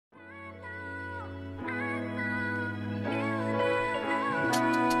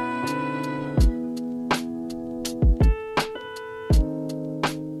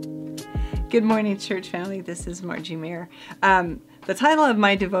Good morning, church family. This is Margie Mayer. The title of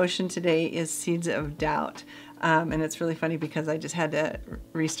my devotion today is Seeds of Doubt. And it's really funny because I just had to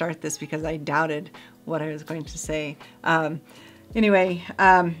restart this because I doubted what I was going to say.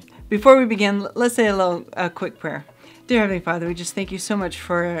 Before we begin, let's say a quick prayer. Dear Heavenly Father, we just thank you so much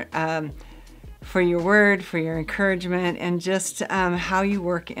for your word, for your encouragement, and just how you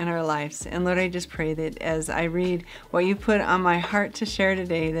work in our lives. And Lord, I just pray that as I read what you put on my heart to share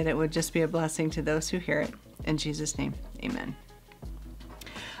today, that it would just be a blessing to those who hear it. In Jesus' name, amen.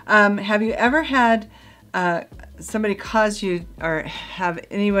 Have you ever had somebody cause you, or have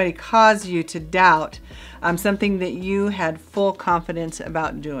anybody cause you to doubt something that you had full confidence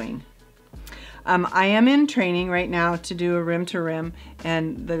about doing? I am in training right now to do a rim to rim,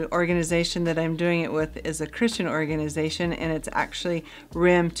 and the organization that I'm doing it with is a Christian organization, and it's actually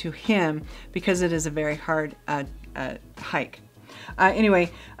rim to him because it is a very hard hike.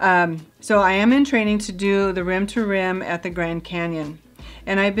 So I am in training to do the rim to rim at the Grand Canyon,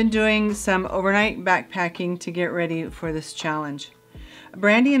 and I've been doing some overnight backpacking to get ready for this challenge.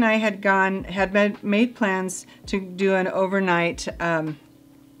 Brandy and I had made plans to do an overnight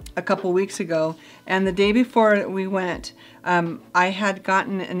a couple weeks ago, and the day before we went, I had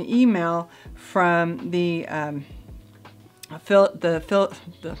gotten an email from the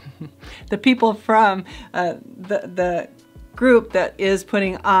people from the group that is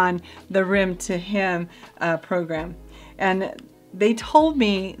putting on the Rim to Him program, and they told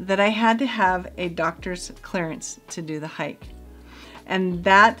me that I had to have a doctor's clearance to do the hike, and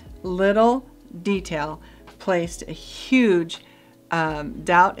that little detail placed a huge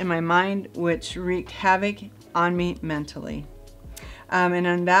doubt in my mind, which wreaked havoc on me mentally. And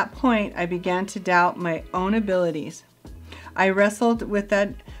on that point, I began to doubt my own abilities. I wrestled with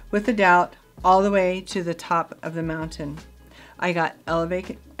the doubt all the way to the top of the mountain. I got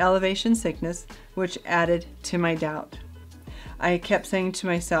elevation sickness, which added to my doubt. I kept saying to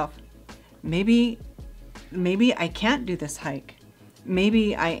myself, maybe I can't do this hike.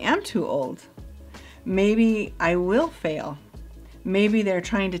 Maybe I am too old. Maybe I will fail. Maybe they're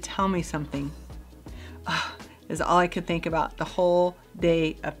trying to tell me something. Is all I could think about the whole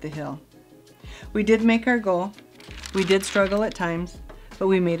day up the hill. We did make our goal. We did struggle at times, but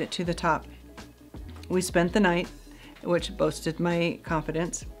we made it to the top. We spent the night, which boosted my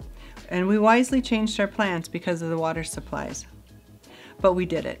confidence, and we wisely changed our plans because of the water supplies. But we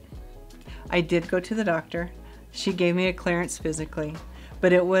did it. I did go to the doctor. She gave me a clearance physically,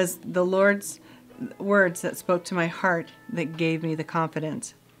 but it was the Lord's words that spoke to my heart that gave me the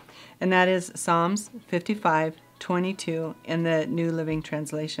confidence. And that is Psalms 55:22 in the New Living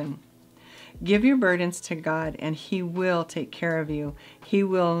Translation. Give your burdens to God, and He will take care of you. He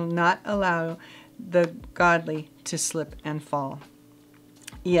will not allow the godly to slip and fall.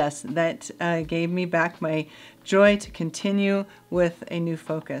 Yes, that gave me back my joy to continue with a new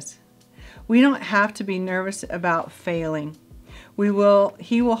focus. We don't have to be nervous about failing. He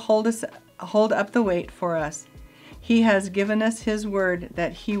will hold up the weight for us. He has given us His word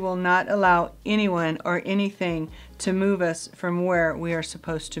that He will not allow anyone or anything to move us from where we are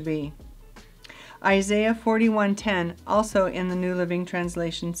supposed to be. Isaiah 41:10, also in the New Living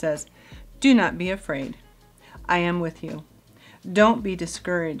Translation, says, "Do not be afraid. I am with you. Don't be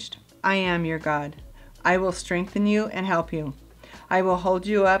discouraged. I am your God. I will strengthen you and help you. I will hold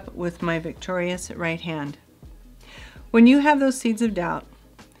you up with my victorious right hand." When you have those seeds of doubt,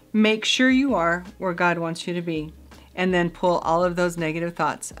 make sure you are where God wants you to be, and then pull all of those negative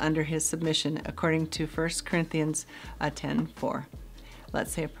thoughts under His submission, according to 1 Corinthians 10:4.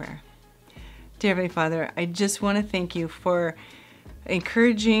 Let's say a prayer. Dear Heavenly Father, I just want to thank you for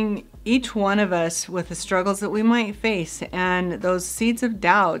encouraging each one of us with the struggles that we might face and those seeds of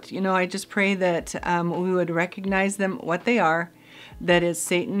doubt. I just pray that we would recognize them, what they are, that is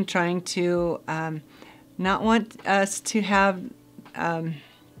Satan trying to not want us to have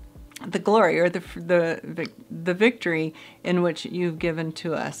the glory or the victory in which you've given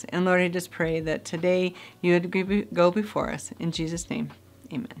to us. And Lord, I just pray that today you would go before us. In Jesus' name,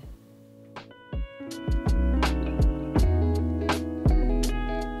 amen.